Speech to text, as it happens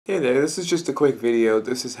Hey there, this is just a quick video.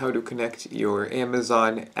 This is how to connect your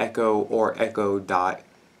Amazon Echo or Echo Dot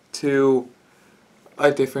to a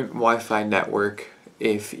different Wi-Fi network.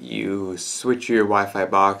 If you switch your Wi-Fi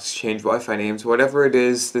box, change Wi-Fi names, whatever it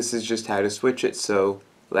is, this is just how to switch it, so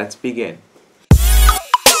let's begin.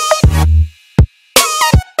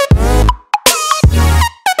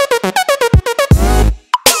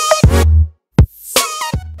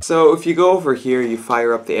 So if you go over here, you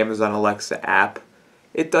fire up the Amazon Alexa app.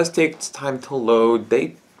 It does take time to load.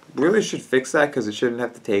 They really should fix that because it shouldn't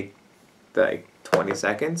have to take like 20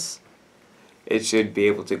 seconds. It should be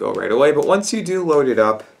able to go right away. But once you do load it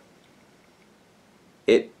up,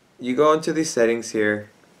 you go into the settings here,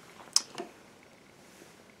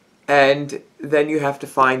 and then you have to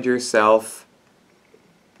find yourself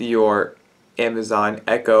your Amazon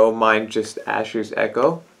Echo. Mine just Asher's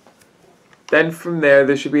Echo. Then from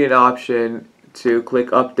there should be an option to click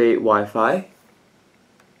Update Wi-Fi.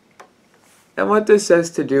 And what this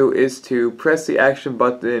says to do is to press the action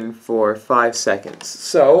button for 5 seconds.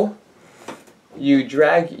 So, you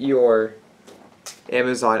drag your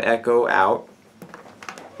Amazon Echo out.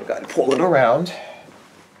 I gotta pull it around.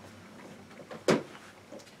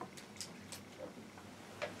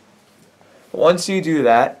 Once you do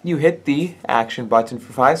that, you hit the action button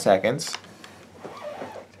for 5 seconds.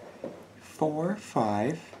 4,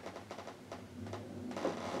 5.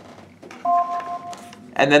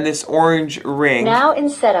 And then this orange ring. Now in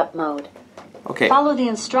setup mode. Okay. Follow the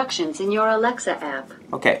instructions in your Alexa app.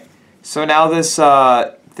 Okay. So now this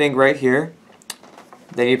thing right here,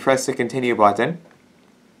 then you press the continue button.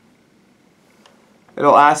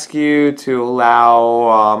 It'll ask you to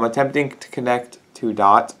allow attempting to connect to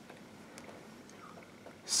Dot.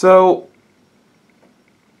 So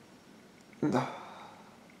it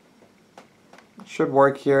should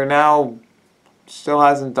work here now. Still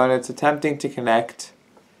hasn't done it. It's attempting to connect.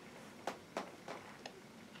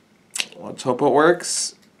 Let's hope it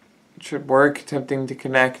works. It should work. Attempting to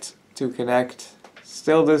connect.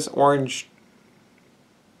 Still this orange.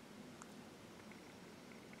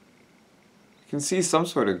 You can see some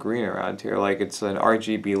sort of green around here, like it's an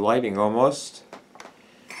RGB lighting almost.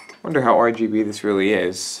 Wonder how RGB this really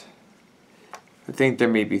is. I think there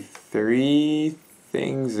may be 3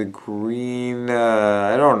 things of green.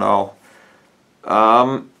 I don't know.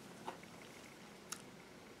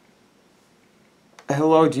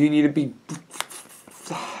 Hello, do you need to be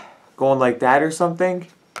going like that or something?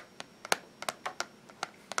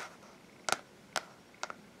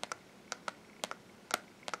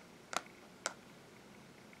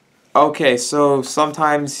 Okay, so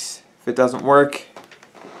sometimes if it doesn't work,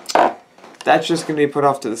 that's just going to be put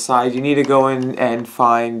off to the side. You need to go in and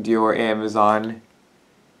find your Amazon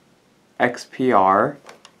XPR.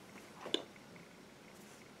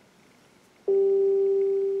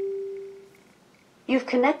 You've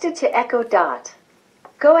connected to Echo Dot.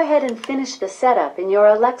 Go ahead and finish the setup in your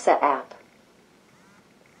Alexa app.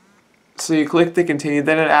 So you click the continue,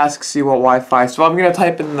 then it asks you what Wi-Fi. So I'm going to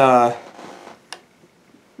type in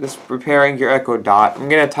this preparing your Echo Dot. I'm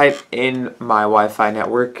going to type in my Wi-Fi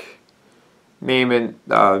network name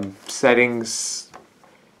and settings.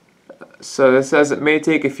 So this says it may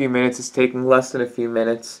take a few minutes. It's taking less than a few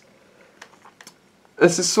minutes.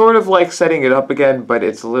 This is sort of like setting it up again, but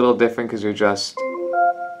it's a little different because you're just...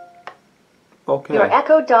 Okay. Your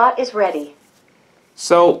Echo Dot is ready.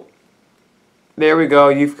 So, there we go.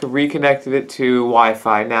 You've reconnected it to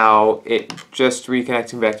Wi-Fi. Now, it just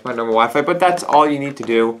reconnecting back to my normal Wi-Fi. But that's all you need to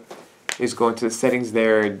do is go into the settings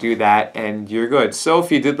there, do that, and you're good. So, if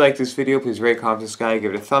you did like this video, please rate, comment, subscribe,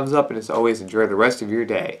 give it a thumbs up, and as always, enjoy the rest of your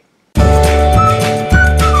day.